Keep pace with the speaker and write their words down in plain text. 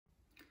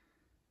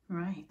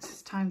Right,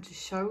 it's time to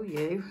show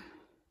you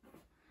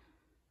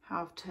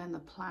how I've turned the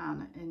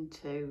plan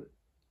into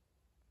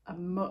a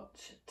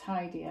much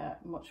tidier,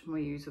 much more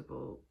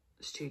usable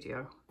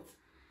studio.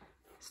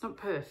 It's not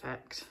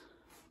perfect,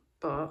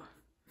 but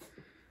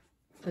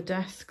the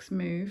desk's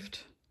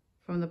moved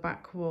from the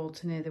back wall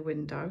to near the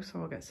window, so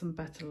I'll get some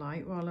better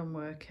light while I'm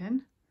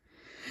working.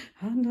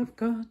 And I've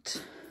got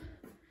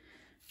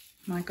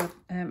my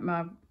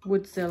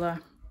Woodzilla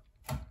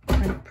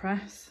print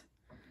press,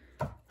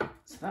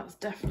 so that's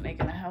definitely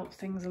going to help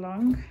things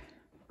along.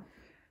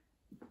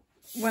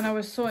 When I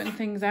was sorting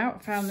things out, I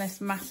found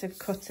this massive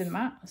cutting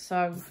mat,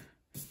 so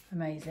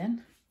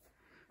amazing.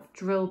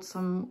 Drilled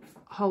some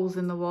holes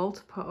in the wall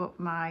to put up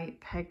my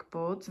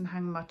pegboards and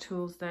hang my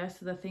tools there,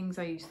 so the things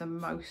I use the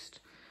most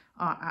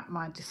are at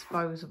my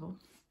disposal.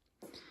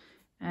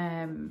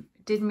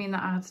 It did mean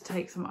that I had to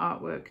take some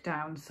artwork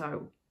down,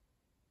 so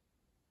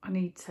I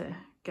need to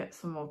get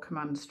some more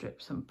command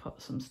strips and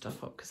put some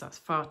stuff up because that's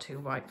far too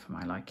white for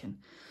my liking.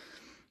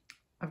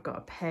 I've got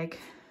a peg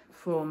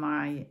for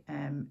my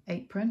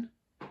apron,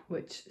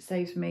 which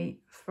saves me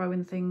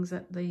throwing things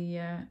at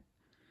the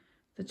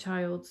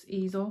child's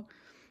easel.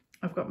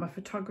 I've got my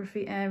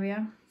photography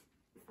area,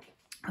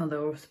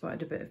 although I've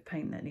spotted a bit of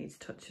paint that needs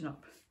touching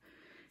up.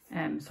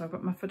 So I've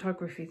got my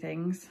photography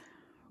things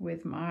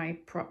with my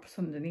props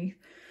underneath.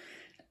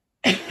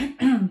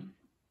 Excuse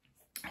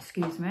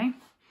me.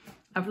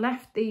 I've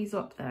left these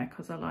up there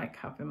because I like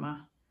having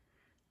my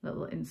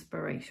little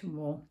inspiration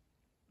wall.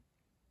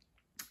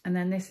 And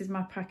then this is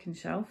my packing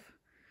shelf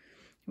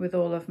with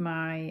all of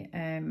my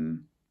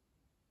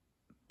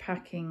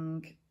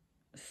packing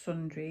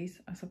sundries,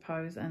 I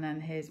suppose. And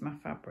then here's my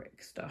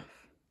fabric stuff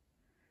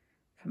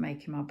for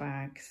making my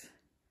bags.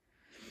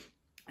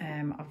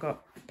 I've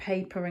got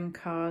paper and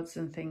cards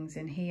and things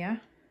in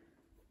here.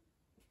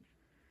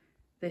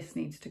 This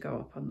needs to go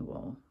up on the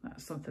wall.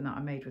 That's something that I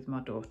made with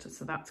my daughter,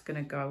 so that's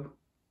going to go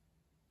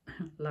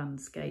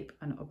landscape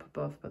and up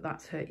above, but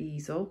that's her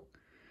easel.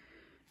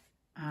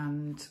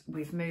 And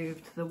we've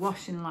moved the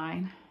washing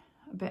line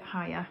a bit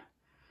higher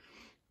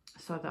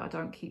so that I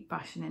don't keep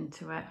bashing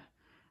into it.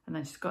 And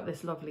then she's got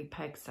this lovely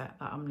peg set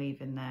that I'm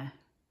leaving there.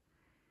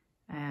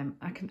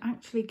 I can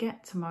actually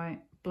get to my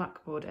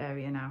blackboard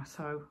area now,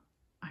 so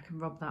I can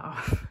rub that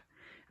off.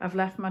 I've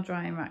left my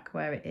drying rack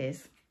where it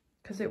is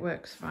because it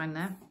works fine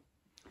there.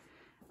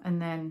 And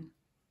then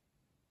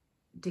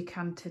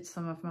decanted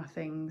some of my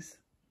things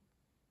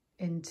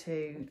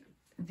into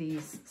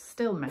these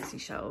still messy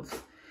shelves.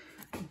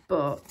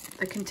 But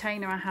the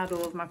container I had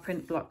all of my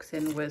print blocks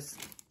in was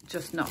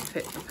just not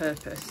fit for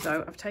purpose.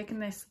 So I've taken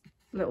this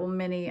little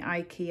mini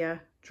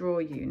IKEA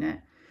drawer unit,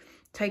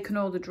 taken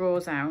all the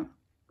drawers out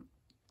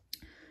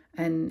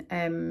and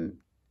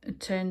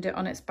turned it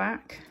on its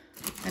back.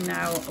 And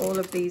now all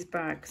of these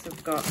bags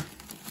have got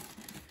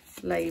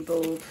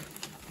labelled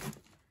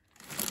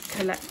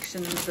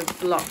collections of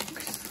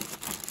blocks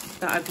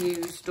that I've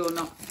used or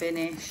not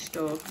finished,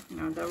 or, you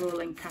know, they're all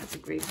in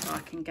categories so I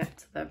can get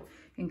to them,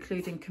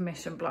 including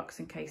commission blocks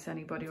in case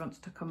anybody wants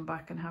to come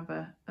back and have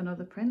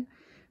another print.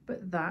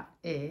 But that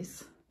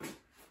is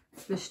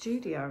the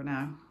studio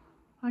now.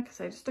 Like I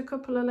say, just a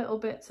couple of little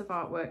bits of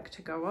artwork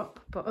to go up,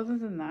 but other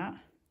than that,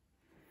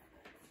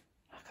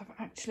 like, I've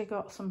actually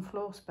got some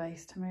floor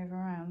space to move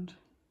around,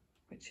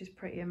 which is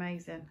pretty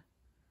amazing.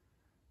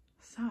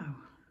 So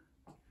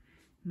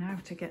now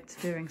to get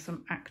to doing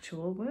some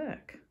actual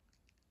work.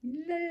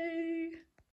 Yay!